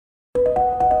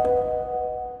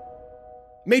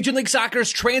Major League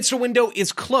Soccer's transfer window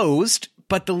is closed,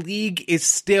 but the league is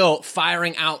still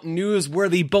firing out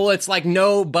newsworthy bullets like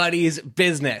nobody's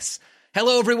business.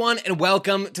 Hello, everyone, and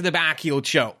welcome to the Backheeled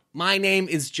Show. My name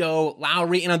is Joe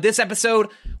Lowry, and on this episode,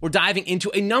 we're diving into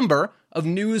a number of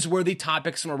newsworthy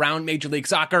topics from around Major League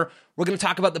Soccer. We're going to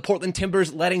talk about the Portland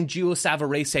Timbers letting Gio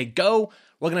Savarese go.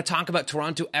 We're going to talk about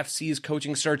Toronto FC's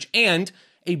coaching search and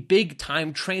a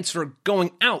big-time transfer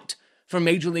going out from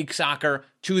Major League Soccer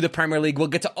to the Premier League. We'll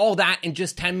get to all that in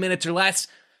just 10 minutes or less,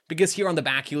 because here on the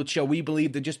Backheeled Show, we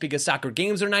believe that just because soccer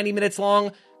games are 90 minutes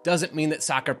long doesn't mean that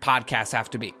soccer podcasts have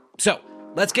to be. So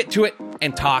let's get to it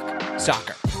and talk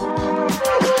soccer.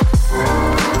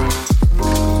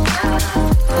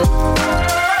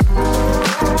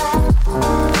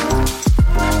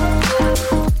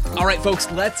 All right,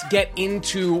 folks, let's get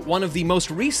into one of the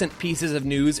most recent pieces of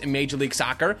news in Major League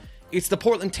Soccer. It's the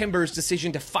Portland Timbers'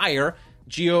 decision to fire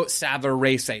Gio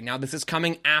Savarese. Now, this is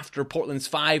coming after Portland's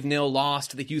 5-0 loss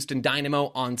to the Houston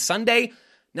Dynamo on Sunday.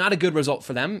 Not a good result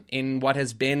for them in what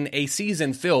has been a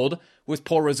season filled with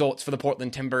poor results for the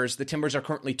Portland Timbers. The Timbers are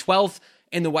currently 12th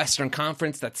in the Western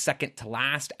Conference. That's second to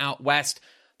last out west.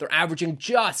 They're averaging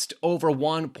just over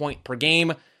 1 point per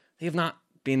game. They have not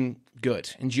been good.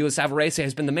 And Gio Savarese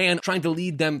has been the man trying to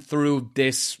lead them through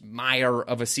this mire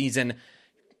of a season.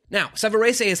 Now,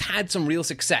 Savarese has had some real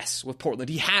success with Portland.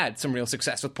 He had some real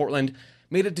success with Portland.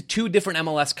 Made it to 2 different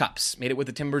MLS Cups. Made it with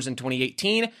the Timbers in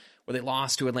 2018, where they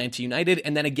lost to Atlanta United,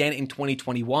 and then again in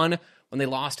 2021, when they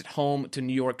lost at home to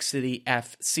New York City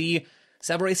FC.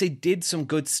 Savarese did some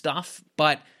good stuff,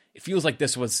 but it feels like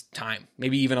this was time.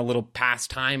 Maybe even a little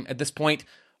past time at this point.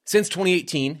 Since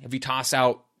 2018, if you toss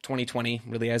out 2020,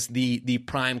 really as the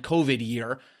prime COVID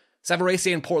year,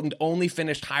 Savarese and Portland only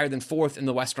finished higher than 4th in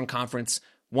the Western Conference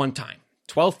one time.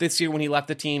 12th this year when he left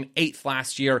the team, 8th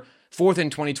last year, 4th in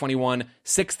 2021,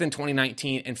 6th in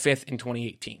 2019, and 5th in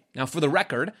 2018. Now, for the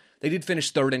record, they did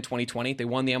finish 3rd in 2020. They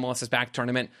won the MLS is Back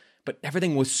tournament, but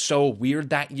everything was so weird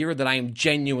that year that I am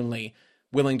genuinely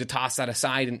willing to toss that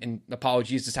aside, and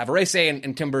apologies to Savarese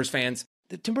and Timbers fans.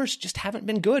 The Timbers just haven't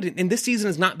been good, and this season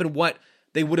has not been what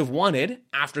they would have wanted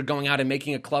after going out and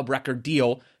making a club record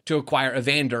deal to acquire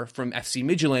Evander from FC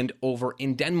Midtjylland over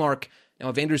in Denmark. Now,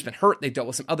 Evander's been hurt. They dealt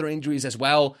with some other injuries as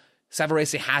well.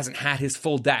 Savarese hasn't had his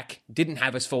full deck, didn't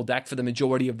have his full deck for the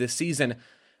majority of this season.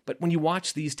 But when you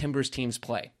watch these Timbers teams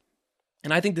play,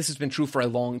 and I think this has been true for a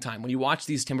long time, when you watch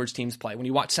these Timbers teams play, when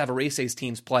you watch Savarese's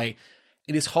teams play,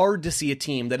 it is hard to see a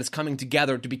team that is coming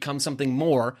together to become something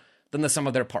more than the sum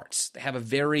of their parts. They have a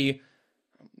very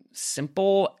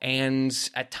simple and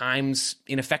at times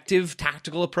ineffective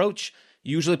tactical approach,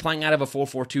 usually playing out of a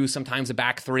 4-4-2, sometimes a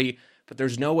back 3. But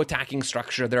there's no attacking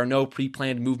structure. There are no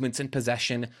pre-planned movements in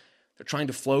possession. They're trying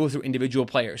to flow through individual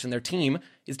players, and their team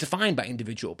is defined by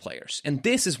individual players. And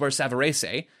this is where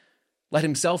Savarese let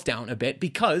himself down a bit,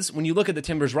 because when you look at the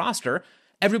Timbers roster,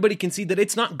 everybody can see that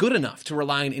it's not good enough to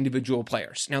rely on individual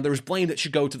players. Now, there's blame that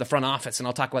should go to the front office, and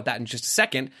I'll talk about that in just a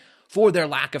second, for their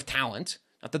lack of talent.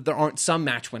 Not that there aren't some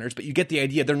match winners, but you get the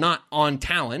idea. They're not on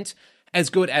talent as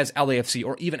good as LAFC,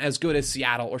 or even as good as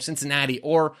Seattle, or Cincinnati,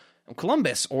 or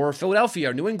Columbus, or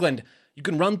Philadelphia, or New England. You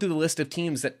can run through the list of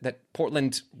teams that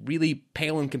Portland really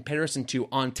pale in comparison to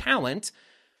on talent.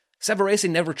 Savarese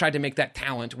never tried to make that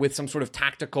talent with some sort of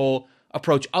tactical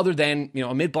approach other than,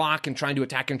 a mid-block and trying to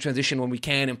attack and transition when we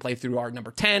can and play through our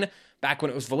number 10, back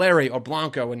when it was Valeri or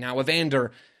Blanco and now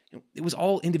Evander. It was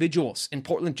all individuals, and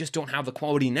Portland just don't have the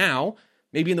quality now,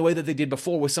 maybe in the way that they did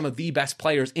before with some of the best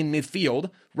players in midfield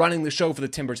running the show for the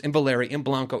Timbers, in Valeri, in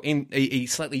Blanco, in a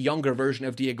slightly younger version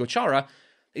of Diego Chara.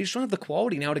 They just don't have the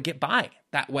quality now to get by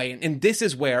that way. And this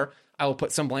is where I will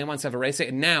put some blame on Savarese,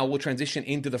 and now we'll transition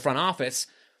into the front office.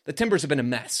 The Timbers have been a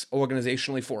mess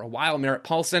organizationally for a while. Merritt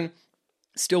Paulson,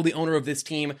 still the owner of this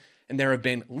team, and there have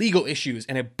been legal issues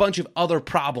and a bunch of other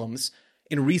problems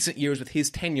in recent years with his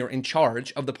tenure in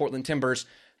charge of the Portland Timbers.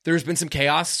 There's been some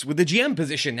chaos with the GM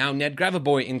position. Now Ned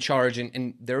Gravoboy in charge,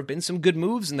 and there have been some good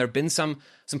moves, and there have been some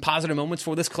positive moments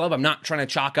for this club. I'm not trying to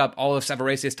chalk up all of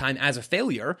Savarese's time as a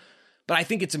failure, but I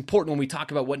think it's important when we talk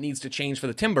about what needs to change for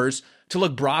the Timbers to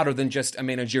look broader than just a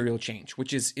managerial change,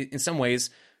 which is in some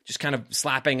ways just kind of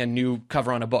slapping a new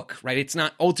cover on a book, right? It's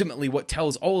not ultimately what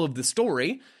tells all of the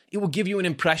story. It will give you an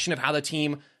impression of how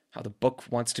the book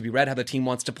wants to be read, how the team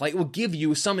wants to play. It will give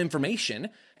you some information,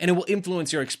 and it will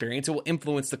influence your experience. It will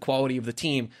influence the quality of the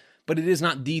team, but it is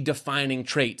not the defining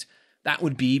trait. That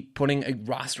would be putting a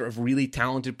roster of really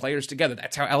talented players together.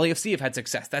 That's how LAFC have had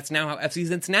success. That's now how FC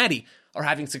Cincinnati are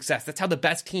having success. That's how the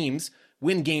best teams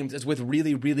win games, is with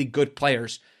really, really good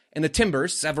players. And the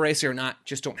Timbers, Savarese or not,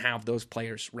 just don't have those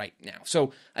players right now.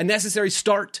 So a necessary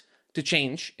start to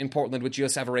change in Portland with Gio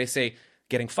Savarese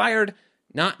getting fired,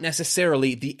 not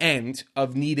necessarily the end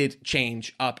of needed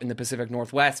change up in the Pacific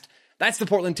Northwest. That's the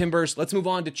Portland Timbers. Let's move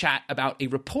on to chat about a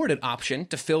reported option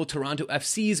to fill Toronto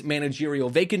FC's managerial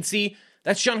vacancy.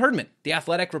 That's John Herdman. The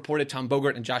Athletic reported Tom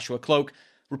Bogert and Joshua Cloak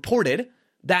reported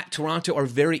that Toronto are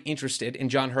very interested in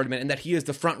John Herdman and that he is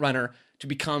the front runner to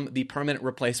become the permanent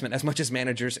replacement, as much as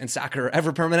managers in soccer are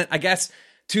ever permanent, I guess,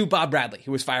 to Bob Bradley,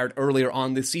 who was fired earlier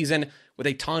on this season with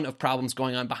a ton of problems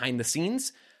going on behind the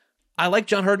scenes. I like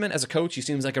John Herdman as a coach. He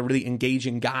seems like a really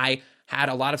engaging guy, had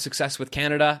a lot of success with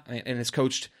Canada, and has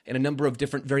coached in a number of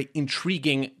different very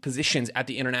intriguing positions at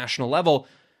the international level.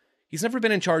 He's never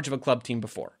been in charge of a club team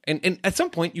before. And at some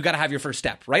point, you got to have your first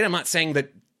step, right? I'm not saying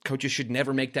that coaches should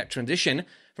never make that transition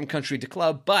from country to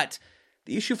club, but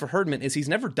the issue for Herdman is he's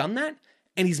never done that,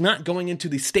 and he's not going into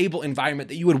the stable environment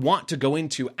that you would want to go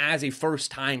into as a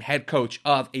first-time head coach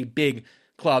of a big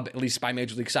club, at least by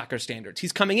Major League Soccer standards.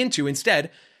 He's coming into, instead,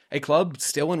 a club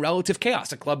still in relative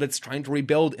chaos, a club that's trying to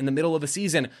rebuild in the middle of a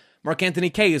season. Mark-Anthony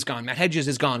Kaye is gone, Matt Hedges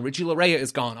is gone, Richie Larea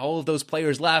is gone, all of those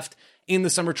players left in the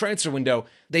summer transfer window.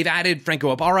 They've added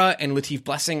Franco Ibarra and Latif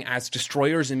Blessing as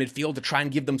destroyers in midfield to try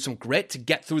and give them some grit to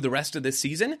get through the rest of this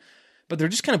season, but they're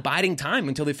just kind of biding time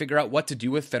until they figure out what to do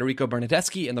with Federico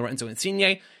Bernardeschi and Lorenzo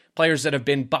Insigne, players that have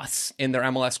been busts in their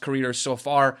MLS careers so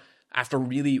far after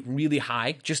really, really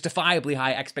high, justifiably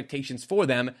high expectations for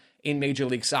them in Major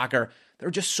League Soccer. There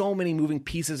are just so many moving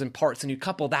pieces and parts, and you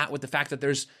couple that with the fact that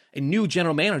there's a new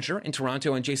general manager in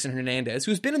Toronto and Jason Hernandez,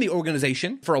 who's been in the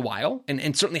organization for a while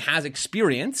and certainly has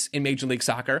experience in Major League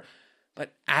Soccer,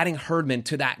 but adding Herdman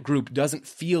to that group doesn't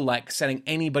feel like setting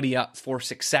anybody up for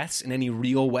success in any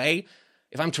real way.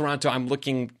 If I'm Toronto, I'm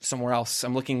looking somewhere else.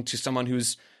 I'm looking to someone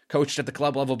who's coached at the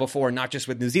club level before, not just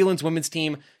with New Zealand's women's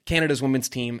team, Canada's women's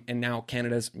team, and now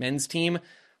Canada's men's team.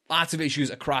 Lots of issues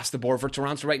across the board for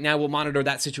Toronto right now. We'll monitor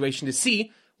that situation to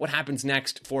see what happens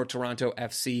next for Toronto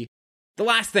FC. The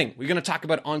last thing we're going to talk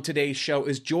about on today's show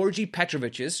is Georgi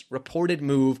Petrovic's reported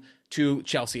move to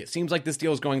Chelsea. It seems like this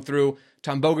deal is going through.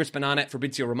 Tom Bogert's been on it.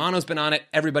 Fabrizio Romano's been on it.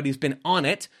 Everybody's been on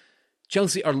it.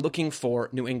 Chelsea are looking for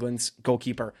New England's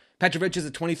goalkeeper. Petrovic is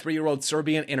a 23-year-old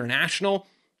Serbian international.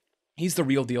 He's the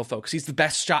real deal, folks. He's the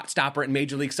best shot stopper in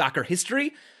Major League Soccer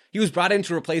history. He was brought in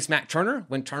to replace Matt Turner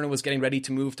when Turner was getting ready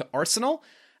to move to Arsenal.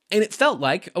 And it felt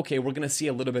like, okay, we're going to see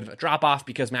a little bit of a drop-off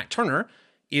because Matt Turner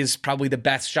is probably the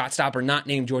best shot stopper not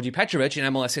named Georgi Petrovic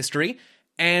in MLS history.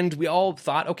 And we all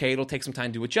thought, okay, it'll take some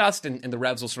time to adjust and the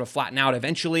Revs will sort of flatten out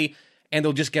eventually, and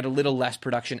they'll just get a little less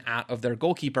production out of their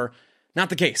goalkeeper. Not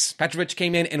the case. Petrovic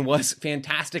came in and was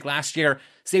fantastic last year,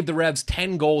 saved the Revs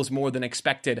 10 goals more than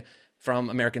expected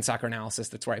from American Soccer Analysis.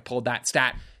 That's where I pulled that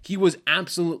stat. He was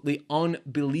absolutely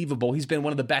unbelievable. He's been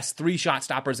one of the best 3 shot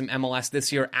stoppers in MLS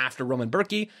this year after Roman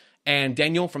Berkey and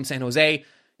Daniel from San Jose.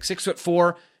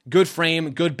 6'4", good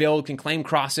frame, good build, can claim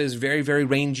crosses, very, very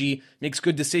rangy, makes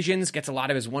good decisions, gets a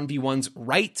lot of his 1v1s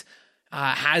right,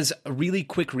 has really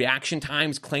quick reaction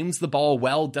times, claims the ball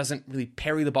well, doesn't really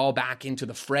parry the ball back into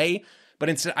the fray, but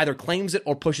instead either claims it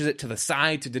or pushes it to the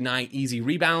side to deny easy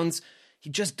rebounds. He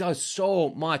just does so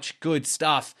much good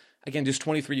stuff. Again, just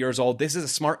 23 years old. This is a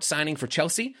smart signing for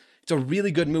Chelsea. It's a really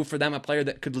good move for them, a player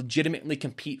that could legitimately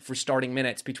compete for starting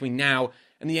minutes between now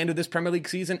and the end of this Premier League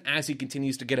season as he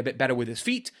continues to get a bit better with his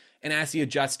feet and as he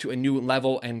adjusts to a new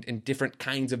level and different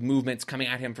kinds of movements coming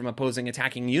at him from opposing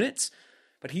attacking units.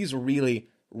 But he's really,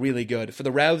 really good. For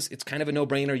the Revs, it's kind of a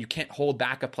no-brainer. You can't hold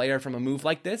back a player from a move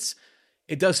like this.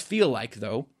 It does feel like,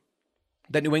 though,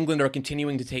 that New England are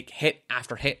continuing to take hit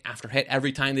after hit after hit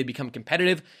every time they become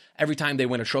competitive, every time they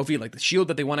win a trophy like the Shield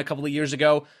that they won a couple of years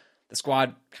ago. The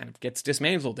squad kind of gets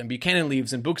dismantled, and Buchanan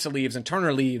leaves, and Buxa leaves, and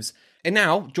Turner leaves. And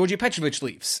now, Georgi Petrovic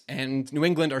leaves, and New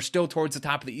England are still towards the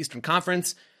top of the Eastern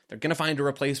Conference. They're going to find a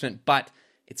replacement, but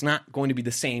it's not going to be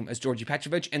the same as Georgi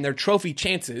Petrovic, and their trophy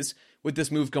chances with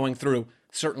this move going through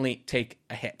certainly take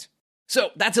a hit.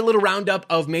 So that's a little roundup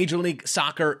of Major League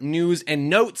Soccer news and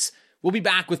notes. We'll be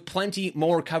back with plenty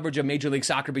more coverage of Major League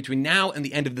Soccer between now and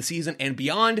the end of the season and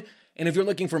beyond. And if you're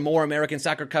looking for more American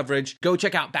soccer coverage, go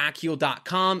check out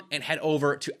Backheeled.com and head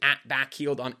over to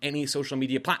 @Backheeled on any social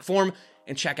media platform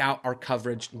and check out our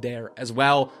coverage there as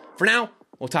well. For now,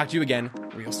 we'll talk to you again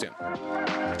real soon.